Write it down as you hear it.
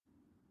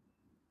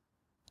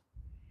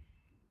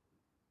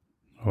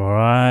All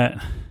right.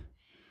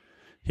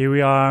 Here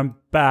we are. I'm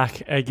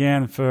back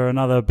again for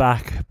another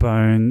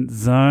Backbone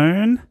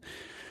Zone.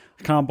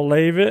 I can't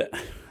believe it.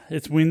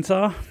 It's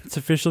winter. It's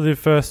officially the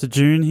 1st of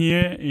June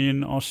here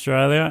in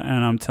Australia,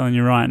 and I'm telling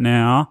you right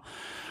now,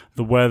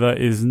 the weather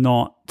is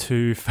not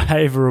too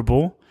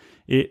favourable.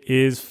 It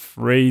is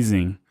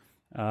freezing.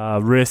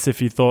 Riss,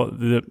 if you thought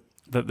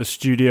that the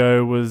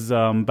studio was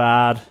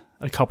bad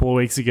a couple of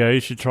weeks ago, you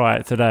should try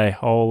it today.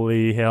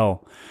 Holy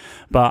hell.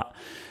 But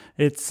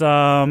it's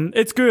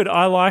good.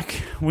 I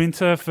like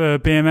winter for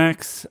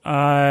BMX.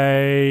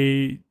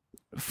 I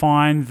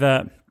find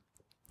that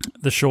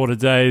the shorter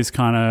days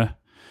kind of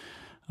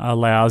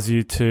allows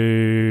you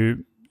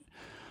to,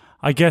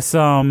 I guess,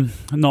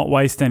 not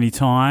waste any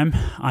time.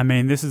 I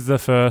mean, this is the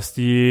first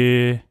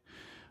year.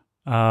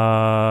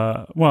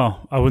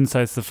 Well, I wouldn't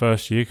say it's the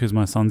first year because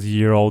my son's a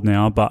year old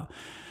now, but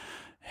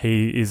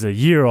he is a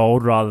year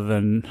old rather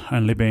than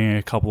only being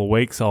a couple of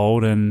weeks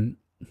old, and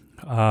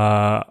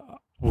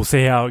we'll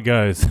see how it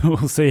goes.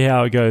 We'll see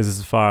how it goes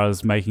as far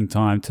as making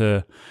time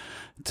to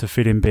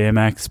fit in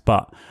BMX.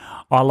 But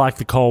I like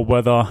the cold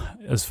weather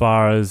as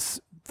far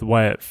as the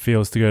way it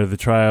feels to go to the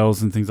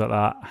trails and things like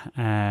that.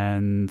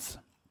 And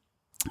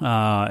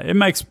it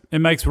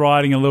makes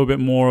riding a little bit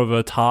more of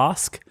a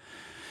task,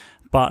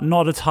 but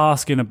not a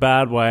task in a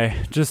bad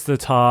way. Just a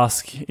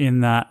task in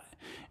that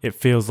it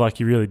feels like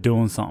you're really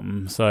doing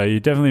something. So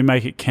you definitely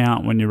make it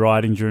count when you're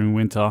riding during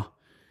winter.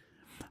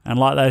 And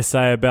like they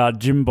say about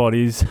gym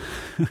bodies,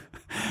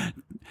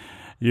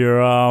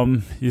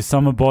 your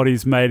summer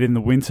body's made in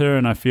the winter,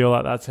 and I feel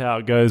like that's how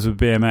it goes with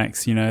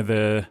BMX. You know,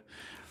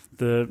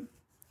 the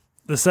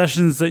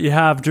sessions that you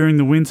have during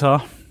the winter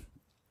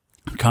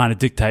kind of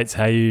dictates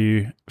how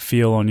you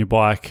feel on your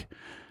bike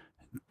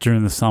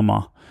during the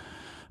summer.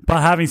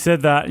 But having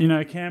said that, you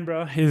know,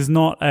 Canberra is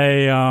not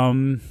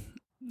the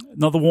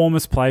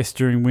warmest place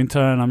during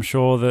winter, and I'm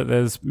sure that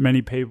there's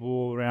many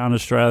people around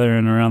Australia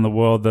and around the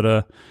world that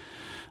are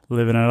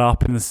living it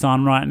up in the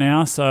sun right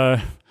now. So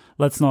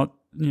let's not,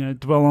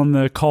 dwell on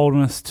the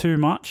coldness too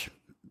much.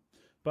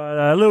 But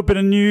a little bit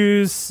of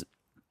news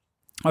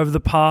over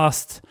the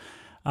past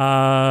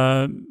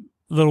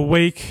little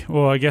week,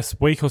 or I guess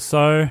week or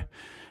so.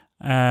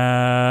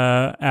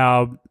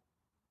 Our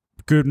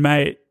good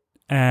mate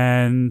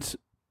and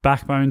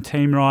Backbone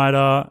team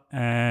rider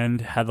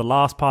and had the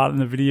last part in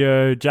the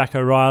video, Jack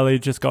O'Reilly,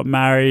 just got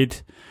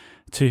married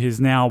to his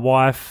now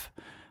wife,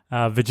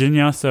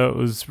 Virginia. So it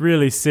was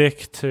really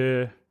sick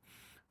to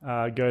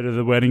go to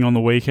the wedding on the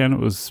weekend. It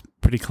was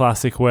a pretty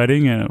classic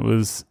wedding, and it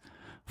was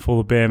full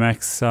of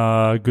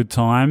BMX good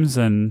times,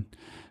 and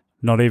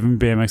not even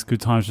BMX good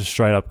times, just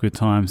straight up good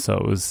times. So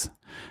it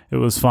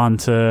was fun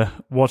to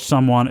watch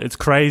someone. It's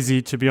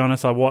crazy, to be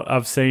honest.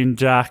 I've seen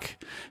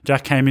Jack.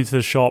 Jack came into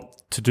the shop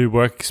to do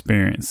work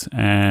experience,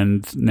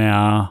 and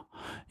now,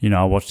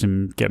 I watched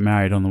him get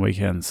married on the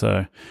weekend.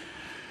 So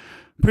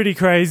pretty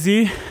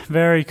crazy,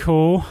 very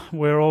cool.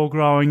 We're all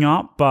growing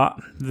up, but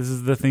this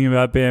is the thing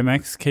about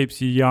BMX,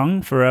 keeps you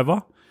young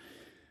forever.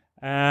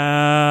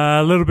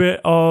 A little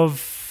bit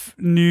of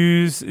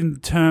news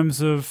in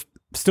terms of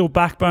still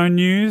Backbone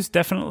news,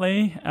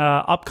 definitely.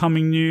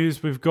 Upcoming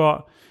news, we've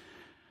got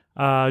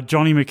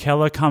Johnny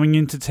McKellar coming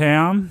into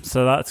town,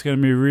 so that's going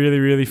to be really,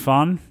 really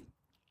fun.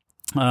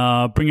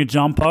 Bring a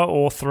jumper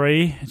or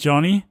 3,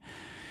 Johnny.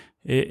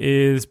 It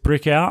is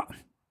brick out.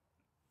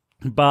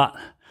 But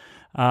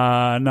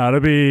no,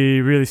 it'll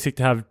be really sick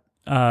to have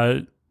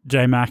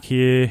J-Mac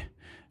here.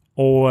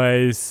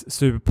 Always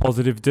super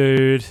positive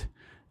dude.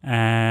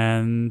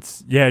 And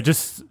yeah,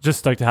 just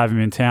stoked to have him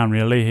in town,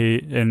 really.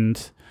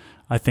 And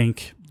I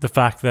think the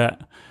fact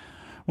that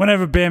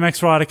whenever a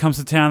BMX rider comes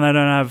to town, they don't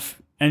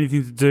have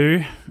anything to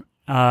do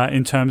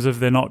in terms of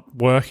they're not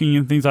working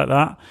and things like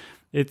that.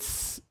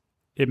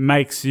 It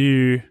makes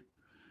you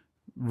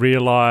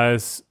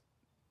realize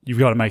you've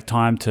got to make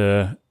time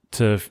to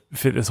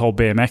fit this whole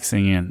BMX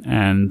thing in.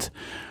 And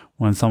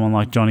when someone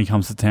like Johnny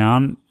comes to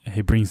town,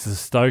 he brings the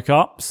stoke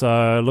up.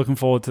 So looking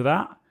forward to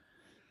that.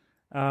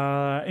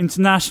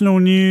 International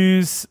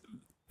news,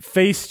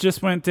 Feast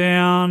just went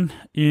down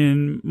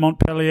in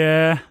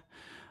Montpellier.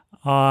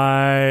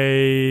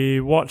 I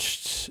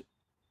watched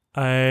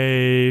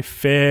a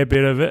fair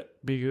bit of it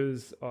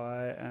because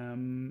I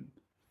am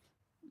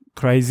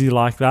crazy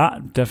like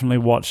that. Definitely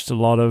watched a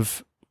lot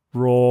of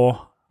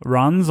raw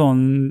runs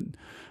on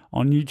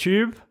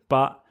YouTube,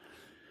 but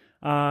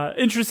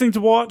interesting to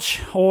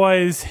watch.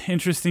 Always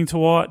interesting to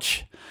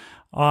watch.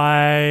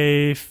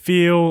 I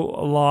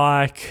feel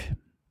like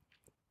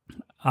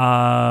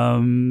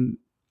a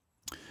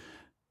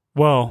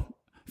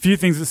few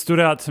things that stood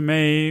out to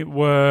me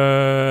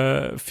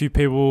were a few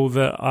people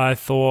that I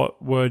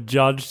thought were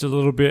judged a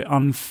little bit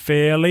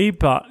unfairly,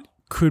 but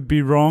could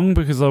be wrong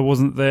because I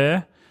wasn't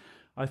there.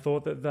 I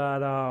thought that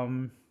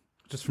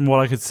just from what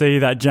I could see,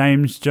 that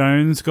James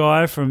Jones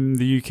guy from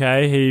the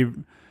UK, he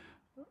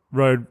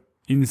rode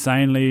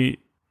insanely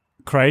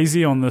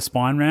crazy on the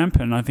spine ramp,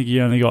 and I think he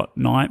only got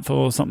 9th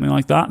or something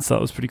like that, so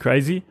that was pretty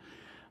crazy.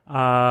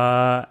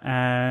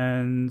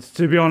 And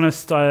to be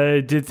honest,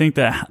 I did think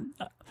that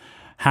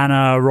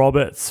Hannah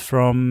Roberts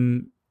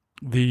from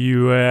the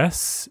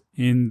US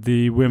in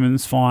the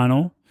women's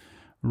final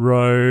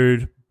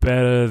rode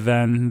better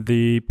than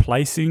the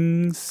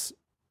placings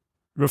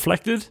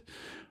reflected.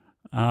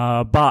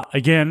 But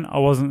again, I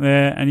wasn't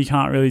there and you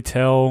can't really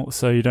tell,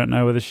 so you don't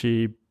know whether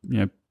she,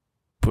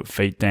 put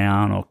feet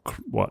down or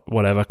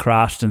whatever,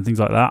 crashed and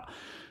things like that.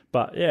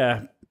 But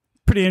yeah,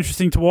 pretty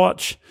interesting to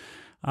watch.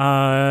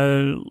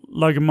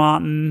 Logan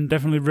Martin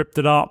definitely ripped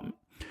it up.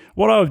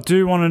 What I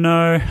do want to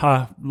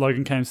know,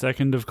 Logan came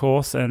second, of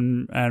course,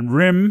 and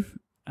Rim,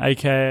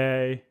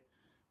 aka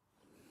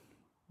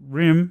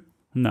Rim,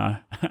 no,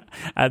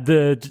 at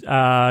the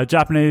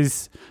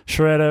Japanese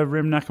shredder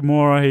Rim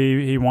Nakamura,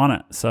 he won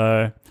it.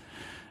 So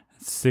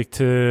it's sick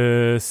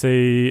to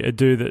see a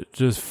dude that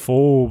just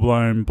full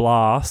blown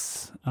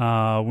blasts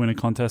win a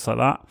contest like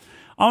that.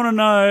 I want to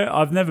know.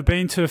 I've never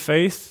been to a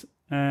feast,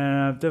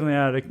 and I've definitely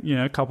had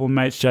a couple of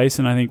mates.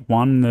 Jason, I think,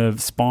 won the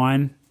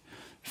spine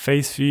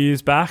feast a few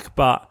years back,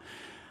 but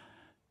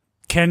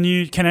can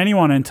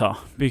anyone enter?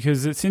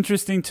 Because it's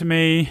interesting to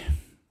me.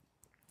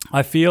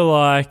 I feel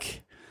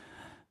like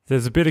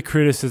there's a bit of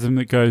criticism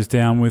that goes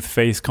down with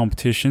feast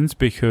competitions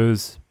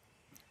because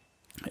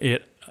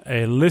it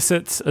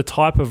elicits a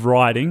type of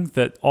riding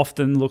that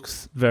often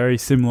looks very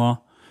similar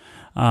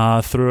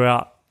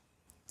throughout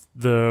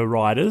the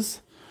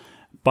riders.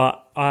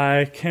 But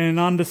I can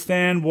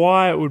understand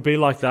why it would be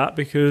like that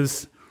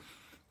because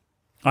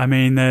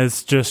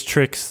there's just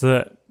tricks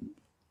that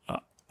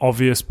are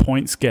obvious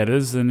points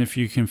getters, and if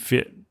you can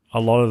fit a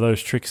lot of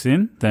those tricks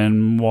in,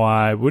 then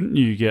why wouldn't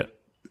you get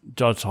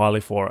judged highly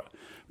for it?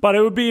 But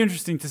it would be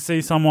interesting to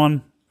see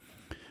someone.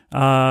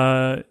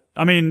 Kevin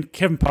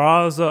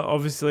Peraza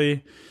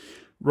obviously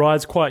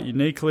rides quite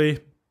uniquely.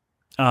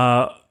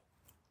 Sergio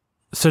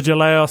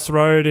Leos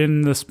rode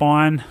in the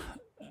spine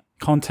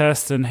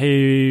contest, and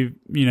he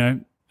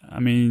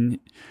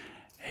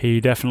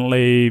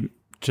definitely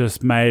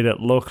just made it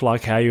look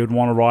like how you would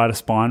want to ride a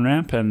spine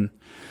ramp, and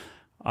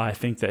I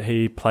think that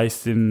he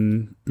placed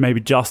in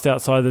maybe just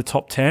outside the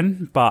top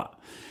 10. But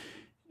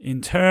in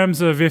terms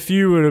of if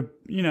you were to,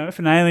 if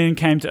an alien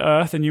came to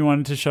Earth and you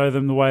wanted to show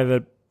them the way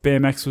that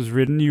BMX was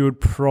ridden, you would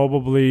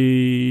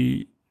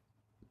probably,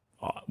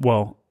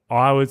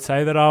 I would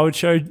say that I would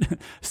show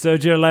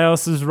Sergio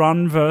Leos's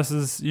run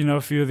versus,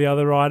 a few of the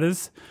other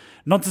riders.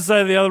 Not to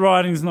say the other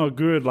riding is not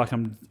good. Like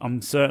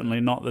I'm certainly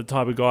not the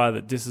type of guy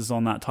that disses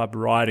on that type of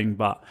riding,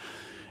 but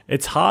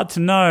it's hard to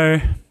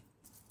know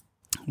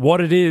what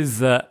it is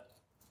that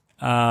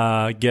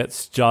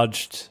gets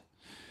judged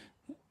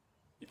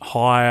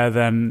higher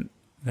than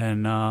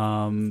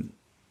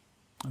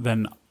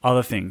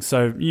other things.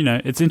 So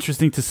it's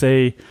interesting to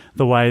see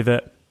the way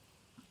that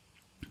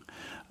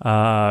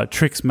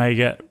tricks may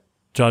get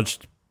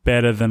judged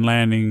better than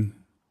landing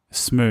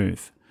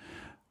smooth.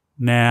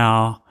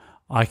 Now,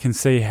 I can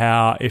see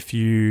how if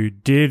you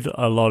did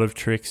a lot of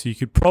tricks, you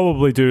could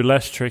probably do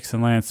less tricks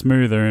and land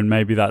smoother, and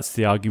maybe that's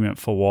the argument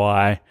for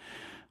why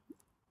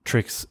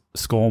tricks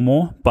score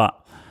more. But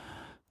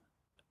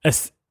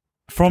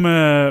from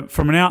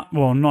not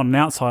an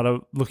outsider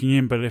looking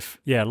in, but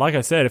like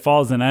I said, if I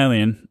was an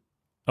alien,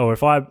 or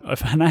if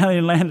an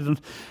alien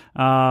landed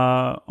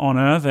on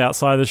Earth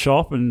outside the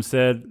shop and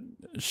said,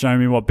 "Show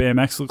me what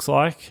BMX looks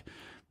like,"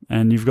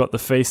 and you've got the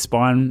feast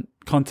spine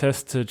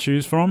contest to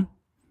choose from,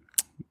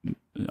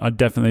 I'd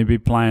definitely be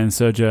playing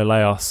Sergio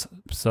Leos.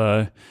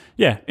 So,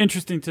 yeah,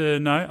 interesting to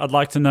know. I'd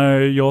like to know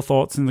your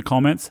thoughts in the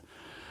comments.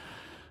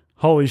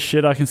 Holy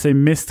shit, I can see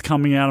mist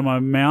coming out of my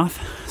mouth.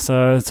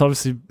 So, it's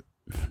obviously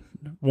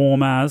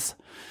warm as.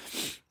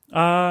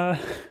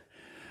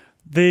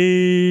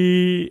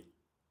 The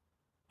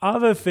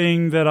other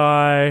thing that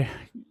I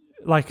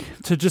like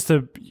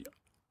to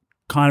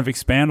kind of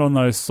expand on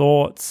those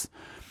thoughts,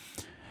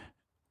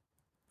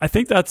 I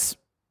think that's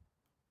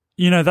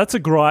a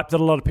gripe that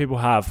a lot of people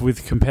have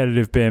with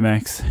competitive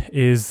BMX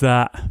is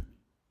that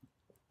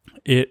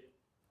it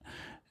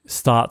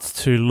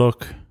starts to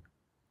look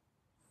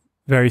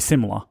very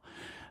similar.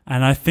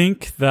 And I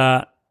think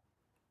that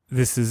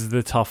this is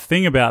the tough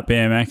thing about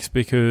BMX,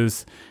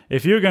 because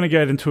if you're going to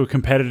get into a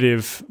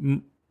competitive,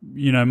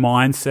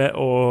 mindset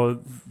or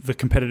the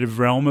competitive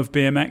realm of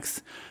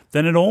BMX,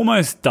 then it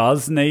almost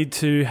does need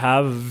to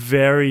have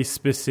very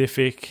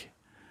specific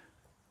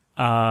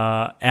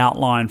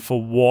outline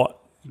for what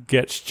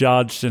gets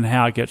judged and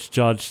how it gets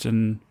judged,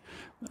 and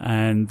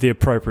the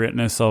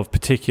appropriateness of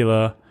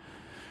particular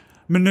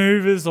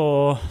maneuvers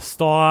or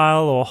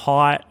style or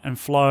height and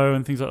flow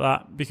and things like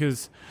that.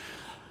 Because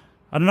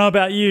I don't know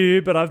about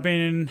you, but I've been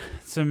in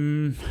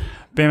some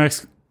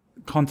BMX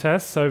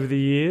contests over the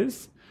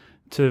years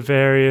to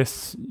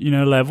various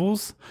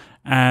levels,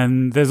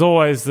 and there's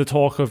always the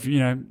talk of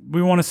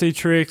we want to see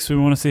tricks, we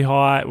want to see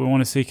height, we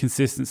want to see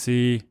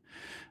consistency,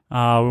 we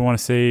want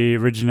to see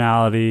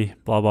originality,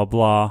 blah blah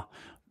blah.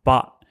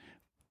 But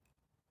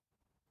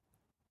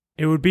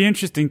it would be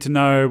interesting to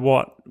know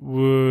what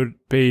would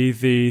be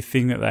the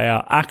thing that they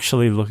are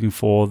actually looking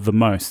for the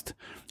most.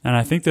 And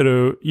I think that,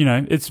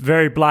 it's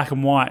very black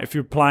and white. If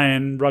you're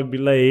playing rugby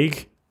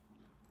league,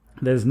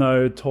 there's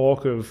no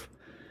talk of,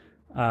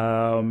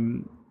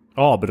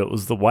 but it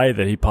was the way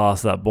that he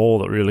passed that ball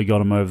that really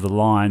got him over the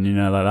line. You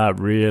know, like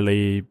that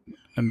really,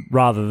 and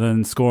rather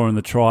than scoring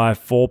the try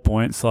 4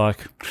 points,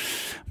 like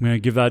I'm going to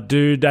give that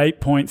dude 8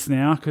 points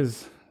now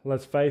because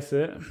let's face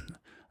it,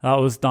 that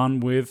was done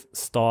with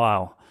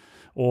style.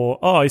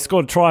 Or, he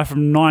scored a try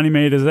from 90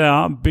 metres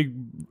out,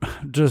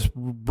 just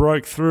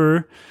broke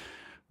through,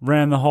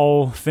 ran the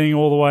whole thing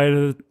all the way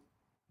to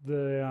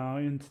the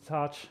into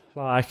touch.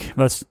 Like,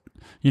 that's,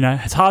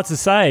 it's hard to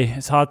say.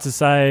 It's hard to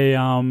say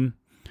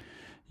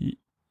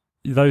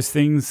those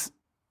things.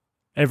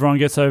 Everyone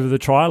gets over the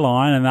try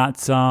line, and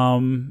that's how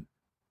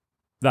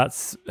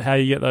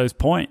you get those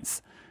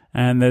points.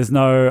 And there's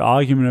no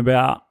argument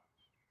about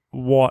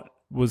what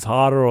was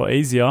harder or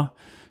easier.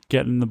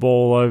 Getting the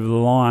ball over the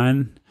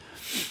line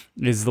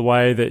is the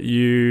way that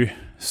you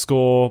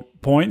score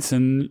points,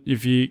 and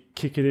if you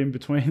kick it in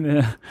between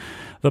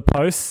the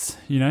posts,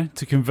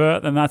 to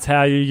convert, then that's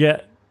how you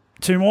get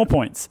 2 more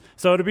points.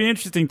 So it'd be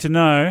interesting to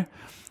know,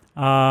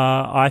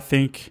 I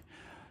think,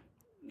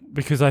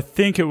 because I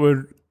think it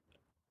would,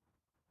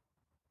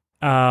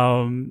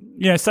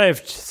 say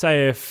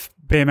if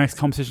BMX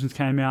competitions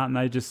came out and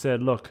they just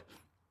said, look,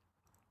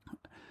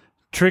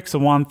 tricks are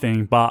one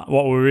thing, but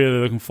what we're really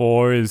looking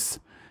for is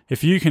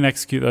if you can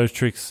execute those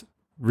tricks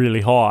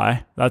really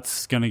high,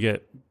 that's going to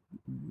get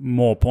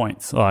more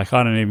points. Like,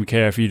 I don't even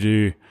care if you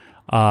do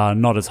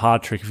not as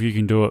hard trick. If you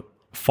can do it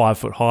 5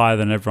 foot higher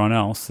than everyone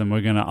else, then we're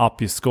going to up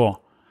your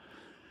score.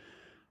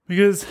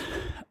 Because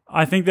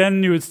I think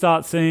then you would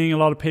start seeing a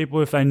lot of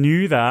people, if they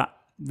knew that,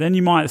 then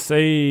you might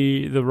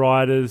see the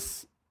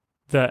riders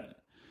that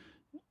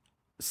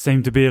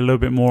seem to be a little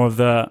bit more of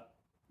the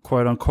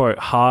quote-unquote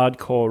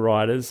hardcore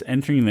riders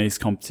entering these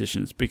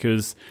competitions,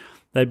 because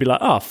they'd be like,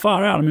 oh,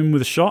 far out, I'm in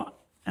with a shot,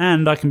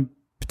 and I can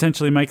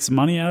potentially make some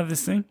money out of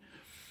this thing.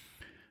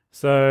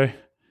 So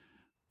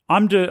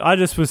I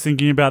just was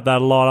thinking about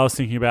that a lot. I was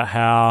thinking about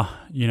how,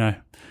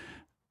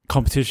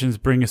 competitions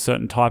bring a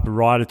certain type of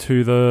rider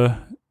to the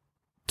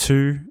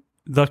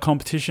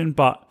competition,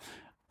 but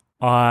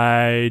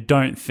I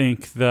don't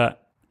think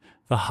that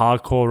the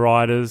hardcore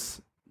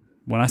riders,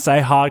 when I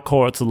say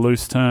hardcore, it's a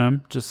loose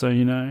term, just so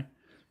you know,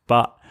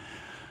 but,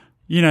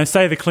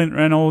 say the Clint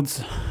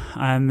Reynolds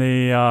and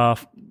the,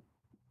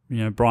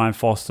 Brian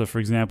Foster, for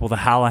example, the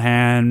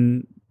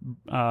Hallahan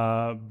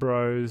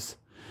bros,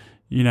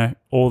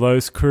 all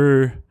those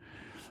crew,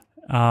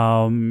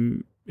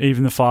 even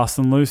the fast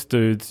and loose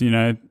dudes,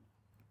 it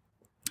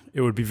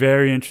would be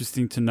very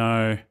interesting to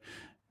know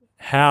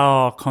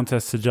how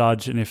contests to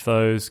judge, and if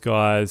those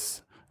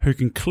guys who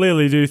can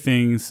clearly do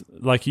things,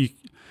 like you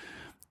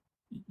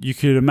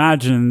could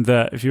imagine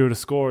that if you were to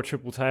score a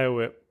triple tail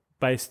whip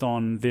based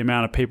on the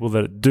amount of people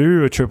that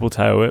do a triple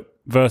tail whip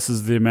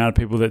versus the amount of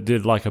people that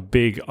did like a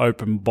big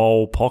open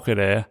bowl pocket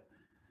air,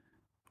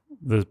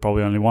 there's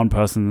probably only one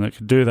person that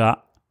could do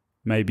that,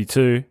 maybe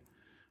two.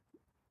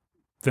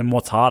 Then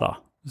what's harder?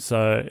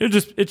 So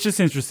it's just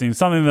interesting.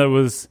 Something that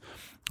was,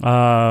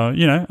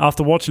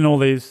 after watching all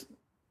this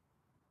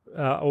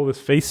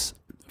feast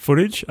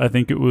footage, I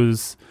think it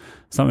was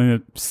something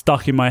that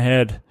stuck in my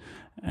head,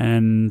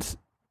 and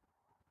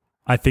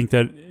I think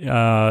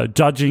that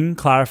judging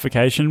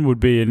clarification would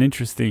be an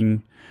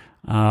interesting,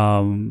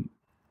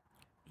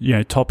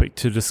 topic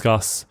to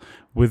discuss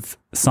with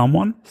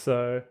someone.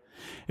 So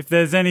if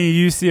there's any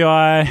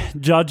UCI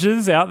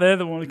judges out there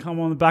that want to come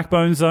on the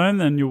Backbone Zone,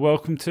 then you're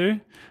welcome to.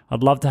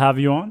 I'd love to have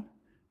you on.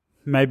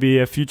 Maybe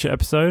a future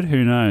episode,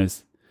 who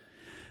knows.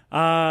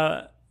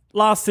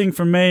 Last thing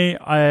from me,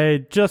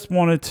 I just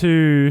wanted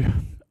to,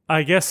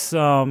 I guess,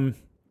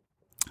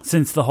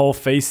 since the whole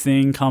feast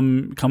thing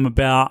come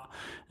about,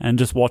 and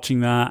just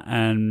watching that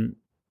and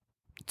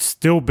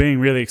still being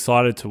really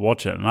excited to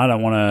watch it. And I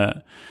don't want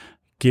to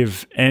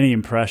give any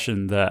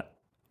impression that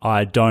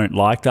I don't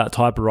like that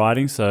type of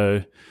riding.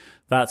 So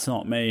that's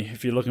not me.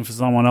 If you're looking for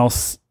someone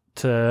else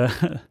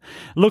to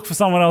look for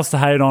someone else to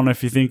hate on,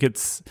 if you think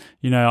it's,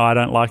 I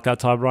don't like that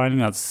type of riding,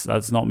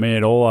 that's not me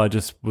at all. I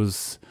just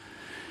was,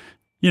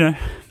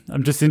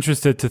 I'm just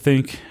interested to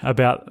think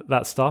about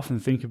that stuff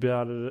and think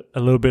about it a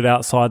little bit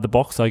outside the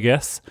box, I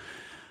guess.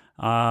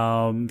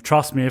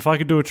 Trust me, if I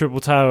could do a triple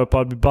tail whip,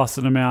 I'd be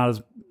busting them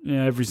out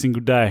every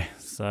single day.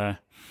 So,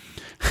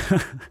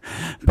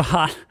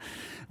 but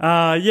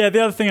the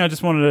other thing I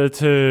just wanted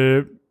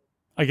to,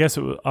 I guess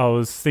I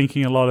was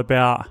thinking a lot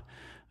about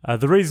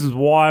the reasons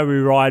why we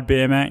ride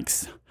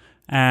BMX,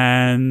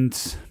 and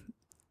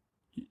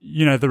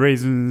the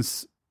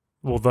reasons,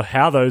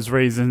 how those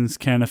reasons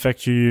can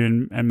affect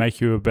you and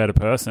make you a better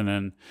person.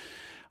 And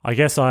I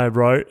guess I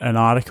wrote an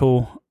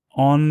article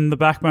on the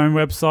Backbone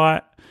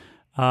website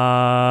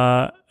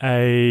a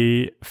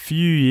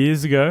few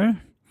years ago.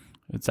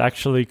 It's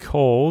actually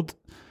called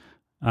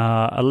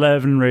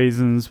 11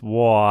 Reasons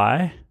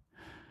Why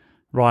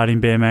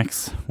Riding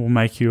BMX Will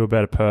Make You a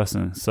Better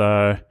Person.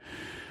 So,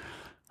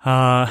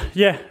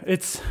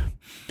 it's,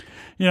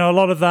 a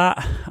lot of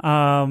that,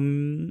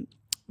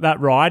 that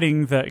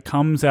riding that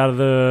comes out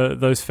of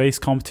those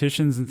feast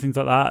competitions and things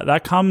like that,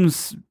 that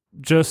comes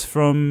just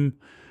from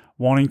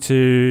wanting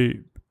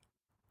to,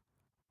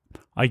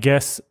 I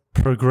guess,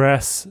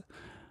 progress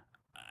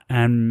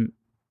and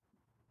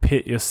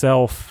pit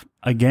yourself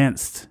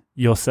against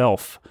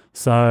yourself.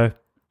 So,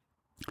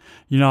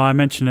 I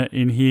mentioned it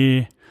in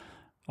here.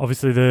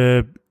 Obviously,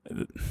 the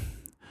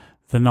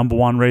number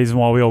one reason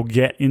why we all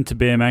get into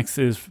BMX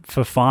is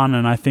for fun,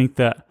 and I think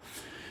that,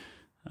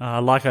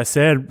 like I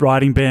said,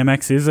 riding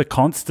BMX is a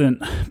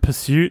constant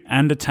pursuit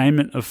and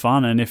attainment of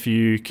fun. And if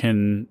you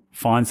can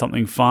find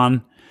something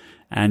fun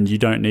and you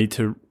don't need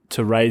to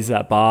raise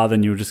that bar,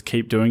 then you'll just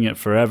keep doing it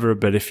forever.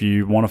 But if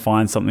you want to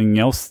find something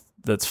else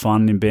that's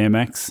fun in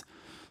BMX,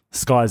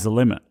 sky's the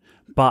limit.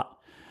 But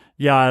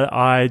yeah,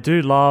 I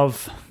do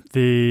love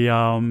the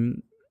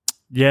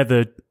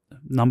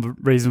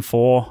reason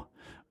 4.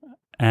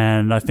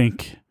 And I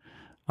think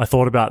I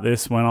thought about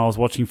this when I was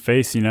watching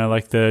Feast,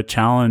 like the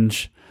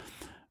challenge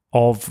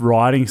of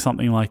riding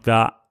something like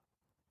that,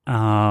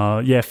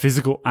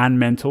 physical and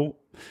mental,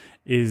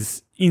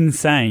 is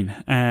insane.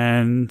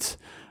 And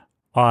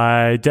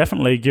I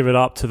definitely give it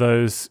up to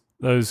those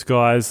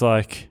guys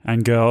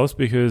and girls,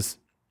 because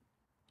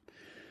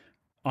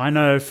I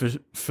know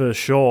for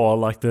sure,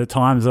 like the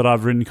times that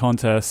I've ridden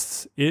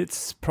contests,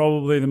 it's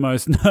probably the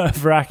most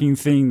nerve-wracking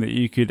thing that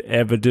you could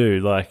ever do.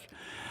 Like,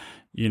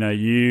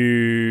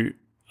 you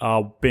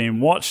are being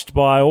watched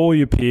by all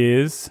your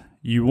peers.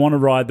 You want to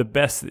ride the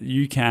best that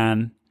you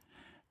can,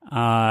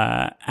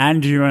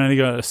 and you only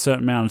got a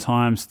certain amount of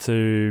times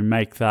to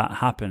make that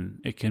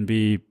happen. It can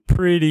be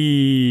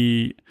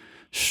pretty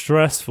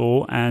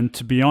stressful, and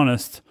to be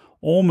honest,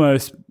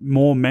 almost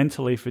more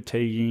mentally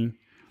fatiguing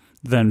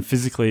than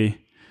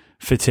physically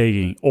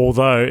fatiguing.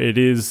 Although it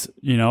is,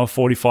 a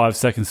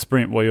 45-second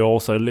sprint where you're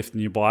also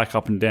lifting your bike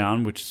up and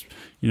down, which,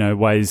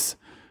 weighs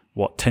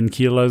 10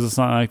 kilos or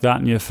something like that,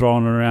 and you're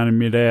throwing it around in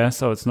midair.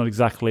 So it's not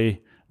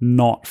exactly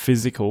not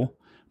physical,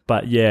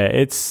 but yeah,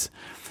 it's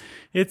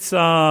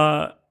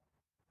a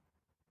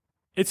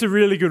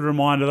really good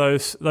reminder,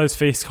 those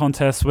Feast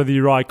contests, whether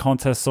you ride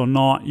contests or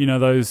not,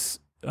 those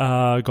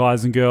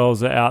guys and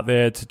girls are out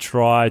there to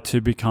try to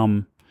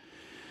become,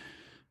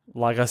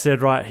 like I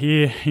said right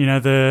here,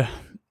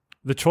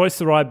 the choice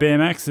to ride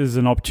BMX is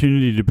an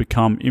opportunity to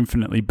become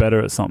infinitely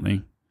better at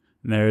something.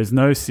 And there is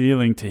no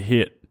ceiling to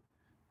hit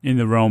in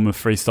the realm of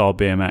freestyle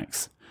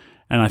BMX.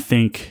 And I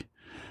think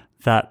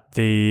that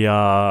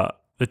the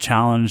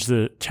challenges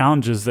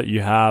that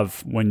you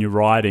have when you're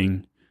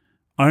riding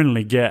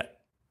only get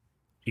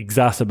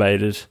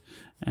exacerbated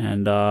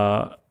and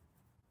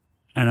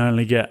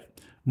only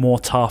get more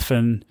tough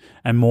and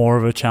more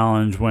of a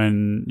challenge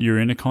when you're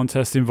in a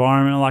contest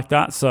environment like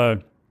that.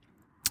 So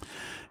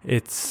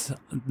it's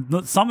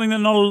not something that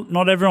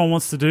not everyone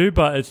wants to do,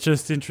 but it's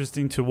just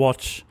interesting to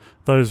watch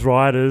those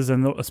riders,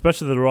 and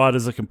especially the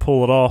riders that can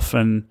pull it off.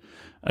 And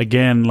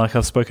again, like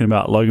I've spoken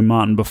about Logan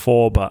Martin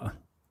before, but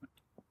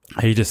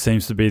he just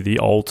seems to be the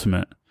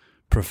ultimate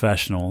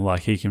professional.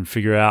 Like, he can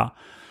figure out,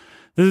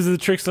 these are the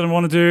tricks that I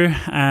want to do,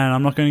 and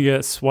I'm not going to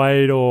get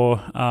swayed,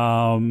 or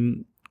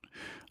I'm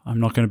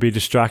not going to be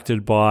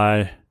distracted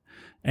by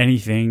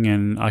anything,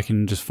 and I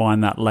can just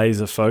find that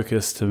laser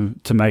focus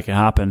to make it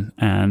happen.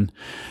 And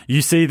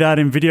you see that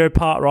in video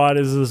part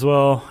riders as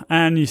well,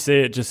 and you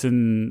see it just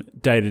in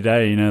day to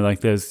day.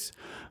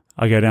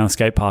 I go down a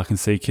skate park and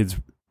see kids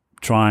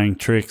trying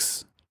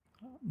tricks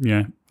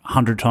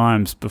 100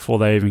 times before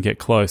they even get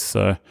close.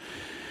 So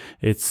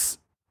it's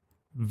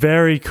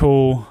very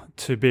cool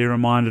to be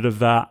reminded of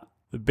that.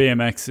 The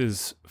BMX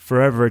is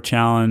forever a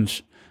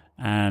challenge,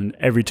 and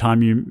every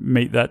time you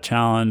meet that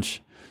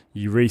challenge,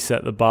 you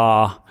reset the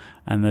bar,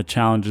 and the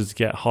challenges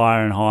get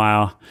higher and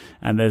higher,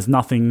 and there's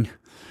nothing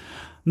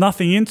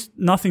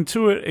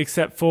to it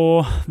except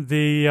for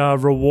the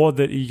reward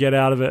that you get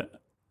out of it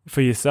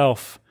for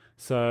yourself.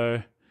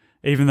 So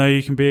even though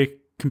you can be a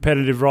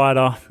competitive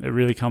rider, it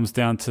really comes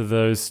down to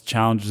those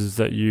challenges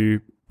that you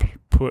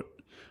put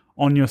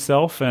on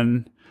yourself,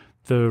 and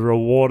the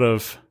reward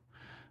of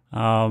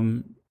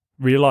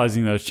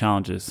realizing those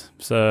challenges.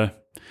 So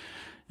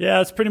yeah,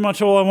 that's pretty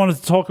much all I wanted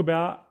to talk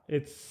about.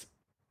 It's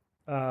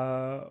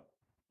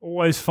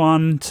always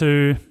fun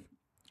to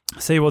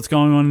see what's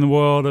going on in the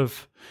world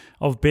of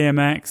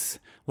BMX.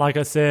 Like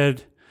I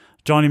said,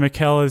 Johnny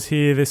McKell is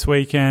here this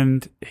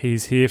weekend.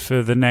 He's here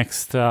for the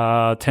next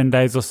 10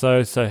 days or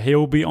so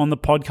he'll be on the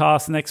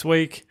podcast next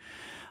week.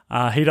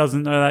 He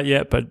doesn't know that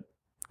yet, but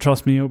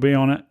trust me, he'll be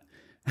on it.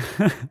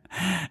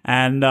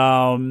 And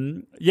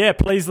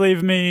please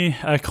leave me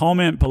a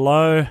comment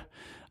below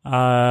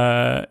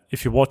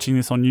if you're watching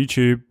this on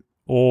YouTube,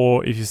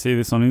 or if you see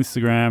this on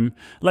Instagram.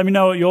 Let me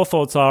know what your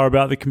thoughts are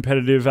about the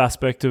competitive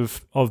aspect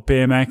of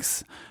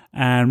BMX,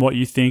 and what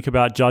you think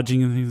about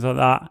judging and things like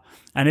that.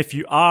 And if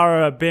you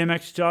are a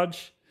BMX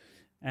judge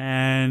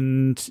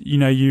and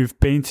you've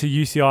been to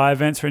UCI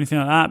events or anything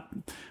like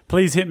that,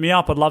 please hit me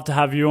up. I'd love to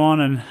have you on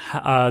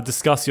and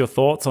discuss your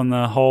thoughts on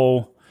the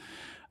whole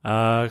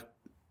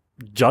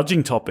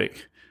judging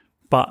topic.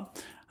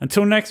 But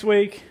until next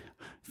week,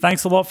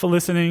 thanks a lot for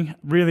listening.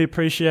 Really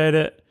appreciate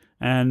it.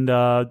 And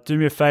do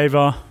me a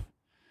favor,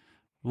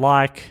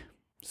 like,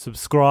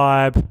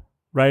 subscribe,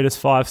 rate us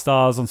 5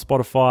 stars on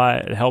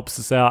Spotify. It helps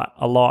us out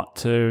a lot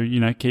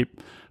to,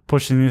 keep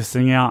pushing this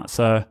thing out.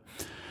 So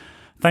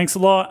thanks a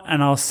lot,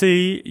 and I'll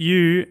see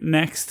you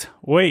next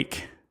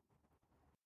week.